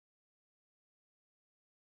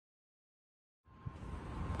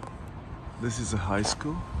This is a high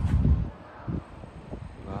school,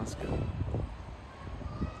 Glasgow.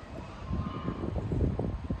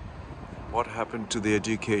 What happened to the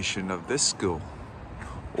education of this school?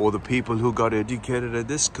 Or the people who got educated at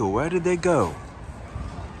this school, where did they go?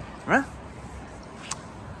 Huh?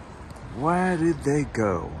 Where did they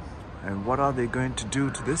go? And what are they going to do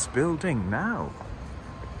to this building now?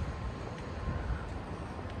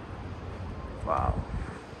 Wow.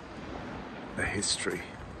 The history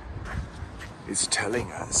is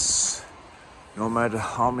telling us, no matter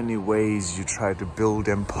how many ways you try to build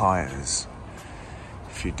empires,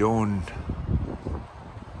 if you don't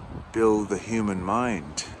build the human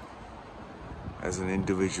mind as an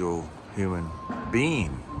individual human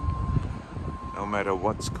being, no matter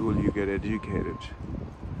what school you get educated,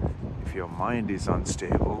 if your mind is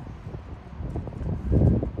unstable,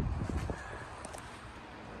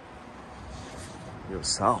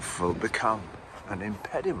 yourself will become an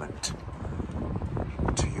impediment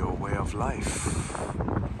to your way of life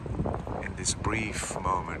in this brief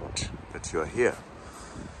moment that you're here.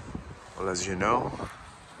 Well, as you know,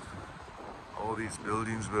 all these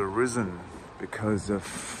buildings were risen because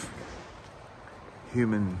of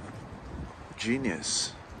human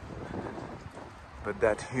genius. But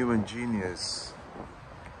that human genius,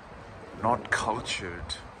 not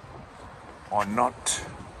cultured or not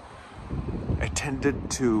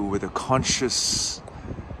attended to with a conscious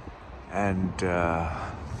and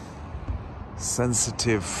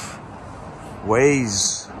sensitive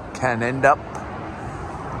ways, can end up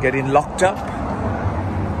getting locked up,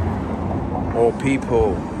 or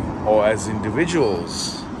people, or as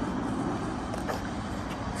individuals,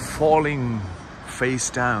 falling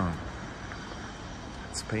face down.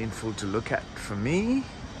 It's painful to look at for me,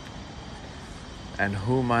 and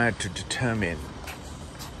who am I to determine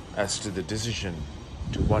as to the decision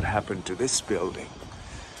to what happened to this building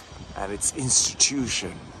and its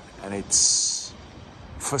institution and its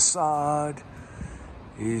facade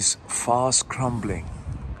is fast crumbling.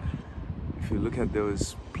 If you look at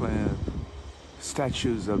those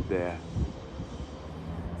statues up there,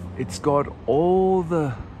 it's got all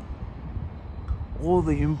the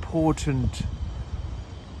important,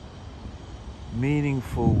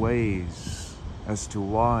 meaningful ways as to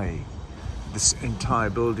why this entire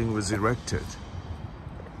building was erected.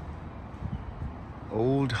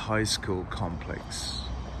 Old high school complex.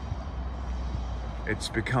 It's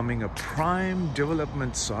becoming a prime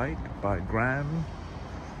development site by Graham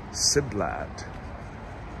Siblad.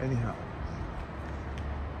 Anyhow,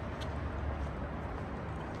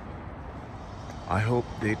 I hope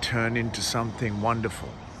they turn into something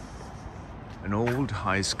wonderful. An old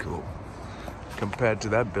high school compared to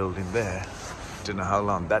that building there. Don't know how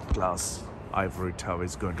long that glass ivory tower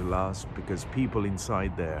is going to last, because people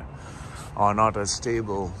inside there are not as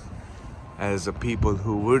stable as the people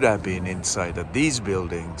who would have been inside of these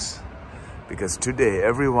buildings, because today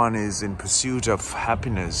everyone is in pursuit of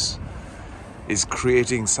happiness, is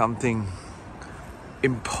creating something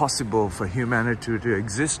impossible for humanity to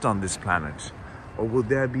exist on this planet. Or would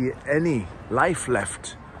there be any life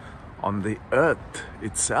left on the earth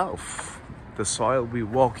itself, the soil we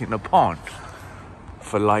walking upon,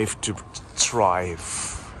 for life to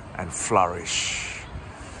thrive and flourish?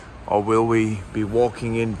 Or will we be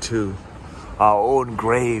walking into our own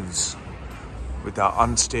graves with our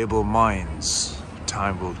unstable minds?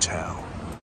 Time will tell.